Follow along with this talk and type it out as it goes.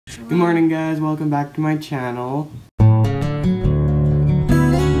Good morning, guys. Welcome back to my channel. I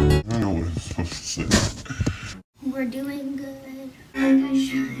know what I'm supposed to say. We're doing good.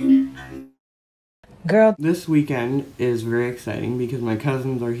 Girl, this weekend is very exciting because my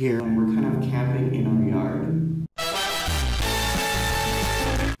cousins are here and we're kind of camping in our yard.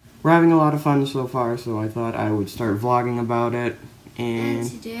 We're having a lot of fun so far, so I thought I would start vlogging about it. And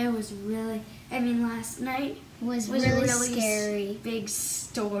today was really, last night was really scary. Big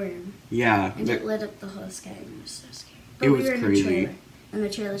storm. Yeah. And it lit up the whole sky and it was so scary. But It we was were in crazy. the trailer, and the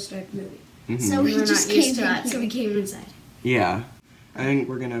trailer started moving. Mm-hmm. So we just came to that, so we came inside. Yeah. I think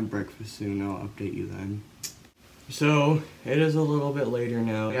we're gonna have breakfast soon. I'll update you then. So, it is a little bit later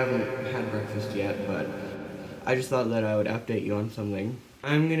now. We haven't had breakfast yet, but I just thought that I would update you on something.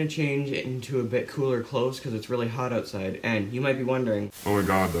 I'm gonna change it into a bit cooler clothes because it's really hot outside, and you might be wondering, Oh my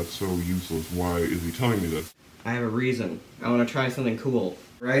god, that's so useless. Why is he telling me this? I have a reason. I want to try something cool.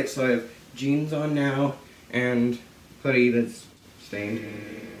 Right, so I have jeans on now, and hoodie that's stained.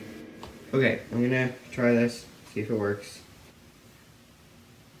 Okay, I'm gonna try this, see if it works.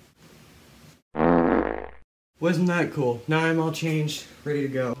 Wasn't that cool? Now I'm all changed, ready to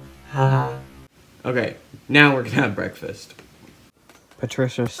go. Okay, now we're gonna have breakfast.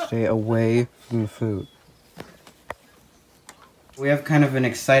 Patricia, stay away from the food. We have kind of an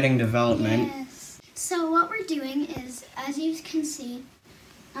exciting development. Yes. So what we're doing is, as you can see,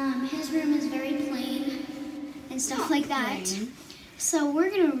 his room is very plain and stuff like that. So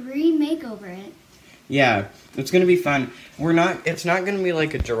we're gonna remake over it. Yeah, it's gonna be fun. It's not gonna be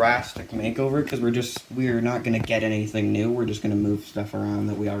like a drastic makeover because we're not gonna get anything new. We're just gonna move stuff around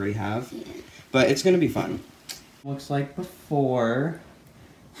that we already have. Yeah. But it's gonna be fun. Looks like before.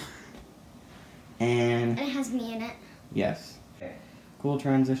 And it has me in it. yes. Cool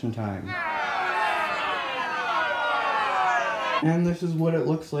transition time. And this is what it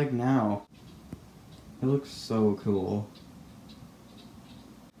looks like now. It looks so cool.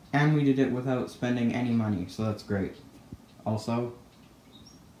 And we did it without spending any money, so that's great. Also,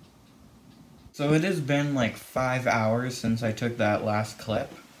 so it has been like 5 hours since I took that last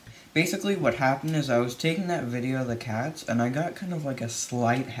clip. Basically what happened is I was taking that video of the cats and I got kind of like a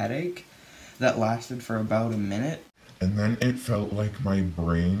slight headache that lasted for about a minute. And then it felt like my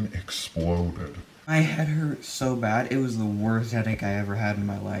brain exploded. My head hurt so bad, it was the worst headache I ever had in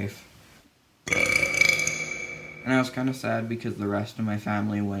my life. And I was kind of sad because the rest of my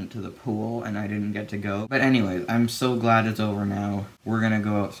family went to the pool and I didn't get to go. But anyways, I'm so glad it's over now. We're gonna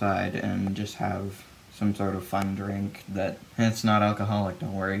go outside and just have some sort of fun drink that it's not alcoholic,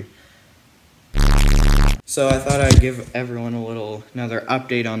 don't worry. So I thought I'd give everyone another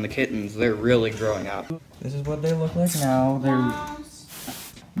update on the kittens. They're really growing up. This is what they look like now.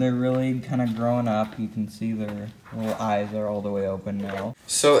 They're really kind of growing up. You can see their little eyes are all the way open now.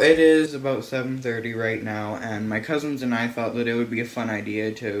 So it is about 7:30 right now, and my cousins and I thought that it would be a fun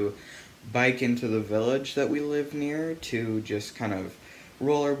idea to bike into the village that we live near to just kind of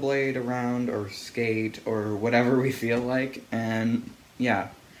rollerblade around or skate or whatever we feel like, and yeah,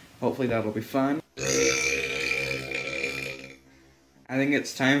 hopefully that'll be fun. I think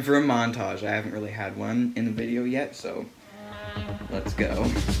it's time for a montage. I haven't really had one in the video yet, so let's go.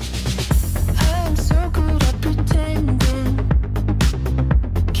 I am so good at pretending.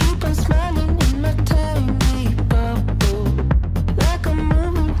 Keep on smiling in my tiny bubble, like a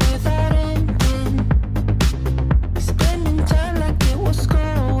movie without ending. Spending time like it was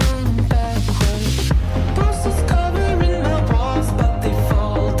going backwards. Posters covering my walls, but they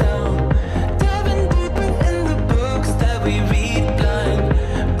fall down. Diving deeper in the books that we read blind.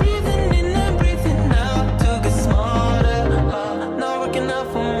 Breathing in and breathing out to get smarter. Not working out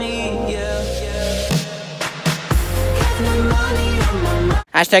for me, yeah.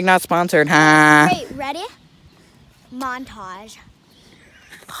 Hashtag not sponsored, huh? Wait, ready? Montage.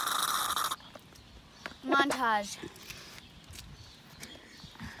 Montage.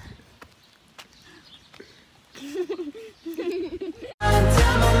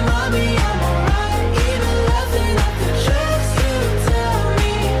 Tell my mommy I'm alright, even laughing at the jokes you tell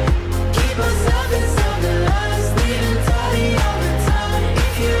me. Keep myself inside the lines, leaving tidy all the time.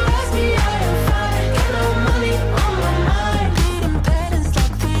 If you ask me, I am fine. Got no money on my mind. Reading patterns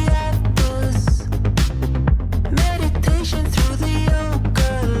like the apples. Meditation through the yoga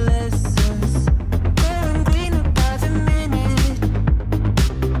lessons. Going greener by the minute.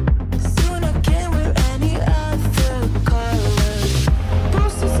 Soon I can't wear any other colors.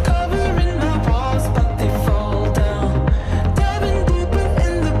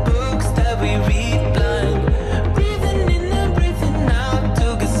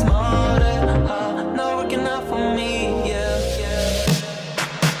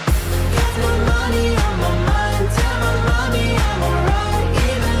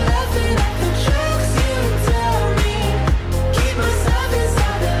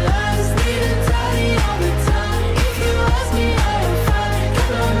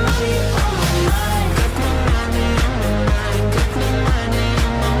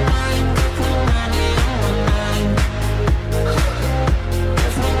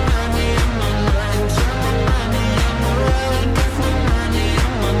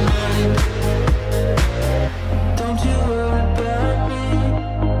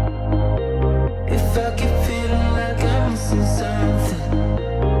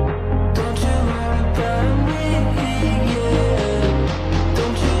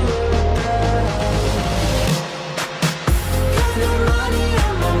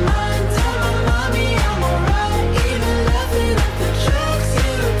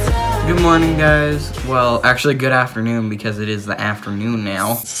 morning, guys. Well, actually, good afternoon because it is the afternoon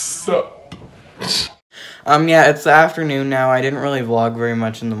now. Yeah, it's the afternoon now. I didn't really vlog very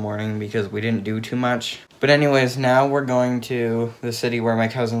much in the morning because we didn't do too much. But anyways, now we're going to the city where my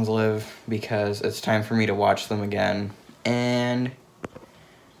cousins live because it's time for me to watch them again. And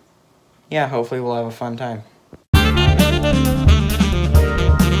yeah, hopefully we'll have a fun time.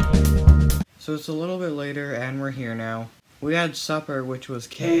 So it's a little bit later and we're here now. We had supper, which was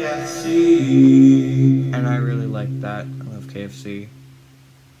KFC. And I really liked that. I love KFC.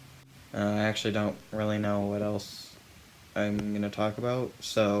 I actually don't really know what else I'm going to talk about,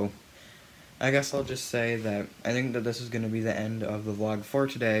 so I guess I'll just say that I think that this is going to be the end of the vlog for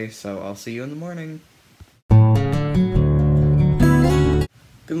today, so I'll see you in the morning.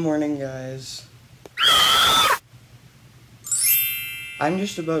 Good morning, guys. I'm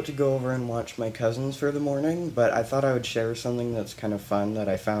just about to go over and watch my cousins for the morning, but I thought I would share something that's kind of fun that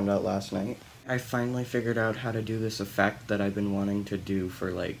I found out last night. I finally figured out how to do this effect that I've been wanting to do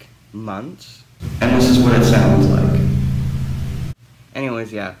for like months, and this is what it sounds like.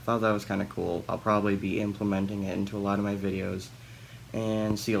 Anyways, yeah, thought that was kind of cool. I'll probably be implementing it into a lot of my videos,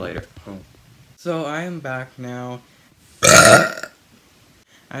 and see you later. So I am back now. I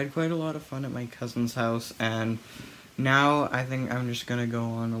had quite a lot of fun at my cousin's house, and now I think I'm just gonna go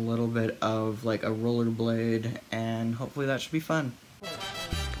on a little bit of like a rollerblade, and hopefully that should be fun.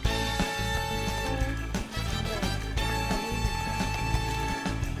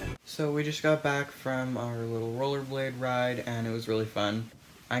 So we just got back from our little rollerblade ride, and it was really fun.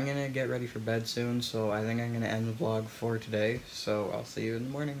 I'm gonna get ready for bed soon, so I think I'm gonna end the vlog for today, so I'll see you in the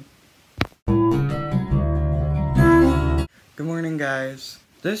morning. Good morning, guys.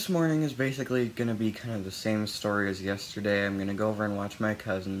 This morning is basically gonna be kind of the same story as yesterday. I'm gonna go over and watch my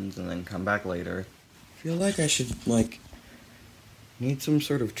cousins, and then come back later. I feel like I should, need some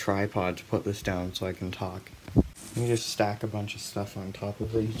sort of tripod to put this down so I can talk. Let me just stack a bunch of stuff on top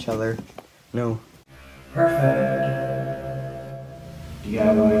of each other. No. Perfect.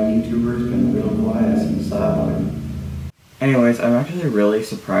 DIY YouTubers been real quiet since that one. Anyways, I'm actually really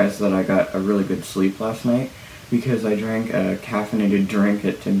surprised that I got a really good sleep last night because I drank a caffeinated drink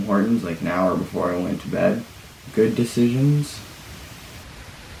at Tim Hortons like an hour before I went to bed. Good decisions.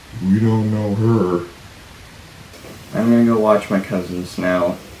 We don't know her. I'm gonna go watch my cousins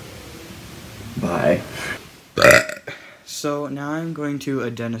now. Bye. So now I'm going to a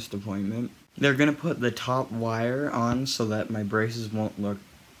dentist appointment. They're gonna put the top wire on so that my braces won't look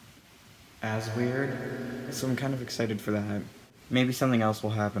as weird. So I'm kind of excited for that. Maybe something else will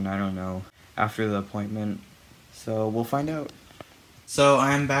happen, I don't know, after the appointment. So we'll find out. So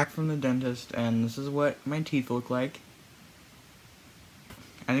I'm back from the dentist, and this is what my teeth look like.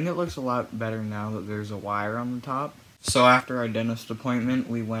 I think it looks a lot better now that there's a wire on the top. So after our dentist appointment,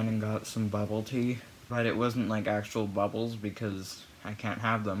 we went and got some bubble tea. But it wasn't like actual bubbles because I can't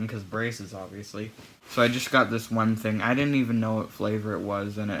have them because braces, obviously. So I just got this one thing. I didn't even know what flavor it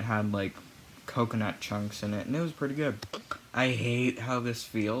was, and it had like coconut chunks in it, and it was pretty good. I hate how this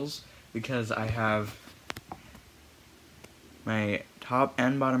feels because I have my top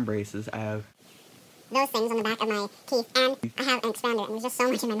and bottom braces. I have those things on the back of my teeth, and I have an expander, and there's just so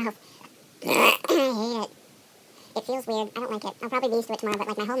much in my mouth. I hate it. It feels weird. I don't like it. I'll probably be used to it tomorrow, but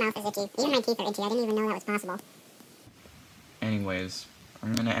like my whole mouth is itchy. Even my teeth are itchy. I didn't even know that was possible. Anyways,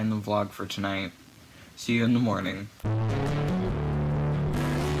 I'm gonna end the vlog for tonight. See you in the morning.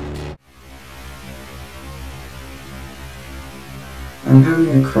 I'm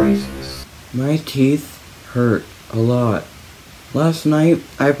having a crisis. My teeth hurt a lot. Last night,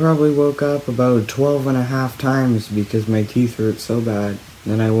 I probably woke up about 12.5 times because my teeth hurt so bad.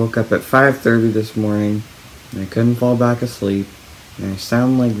 Then I woke up at 5:30 this morning, and I couldn't fall back asleep, and I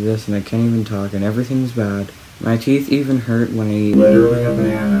sound like this, and I can't even talk, and everything's bad. My teeth even hurt when I eat literally a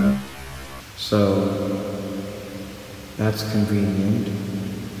banana. So, that's convenient.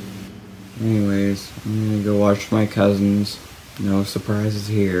 Anyways, I'm gonna go watch my cousins. No surprises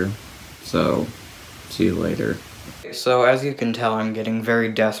here. So, see you later. So as you can tell, I'm getting very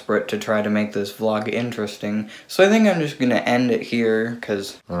desperate to try to make this vlog interesting. So I think I'm just gonna end it here,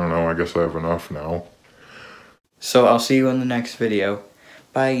 cause I don't know, I guess I have enough now. So I'll see you in the next video.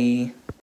 Bye.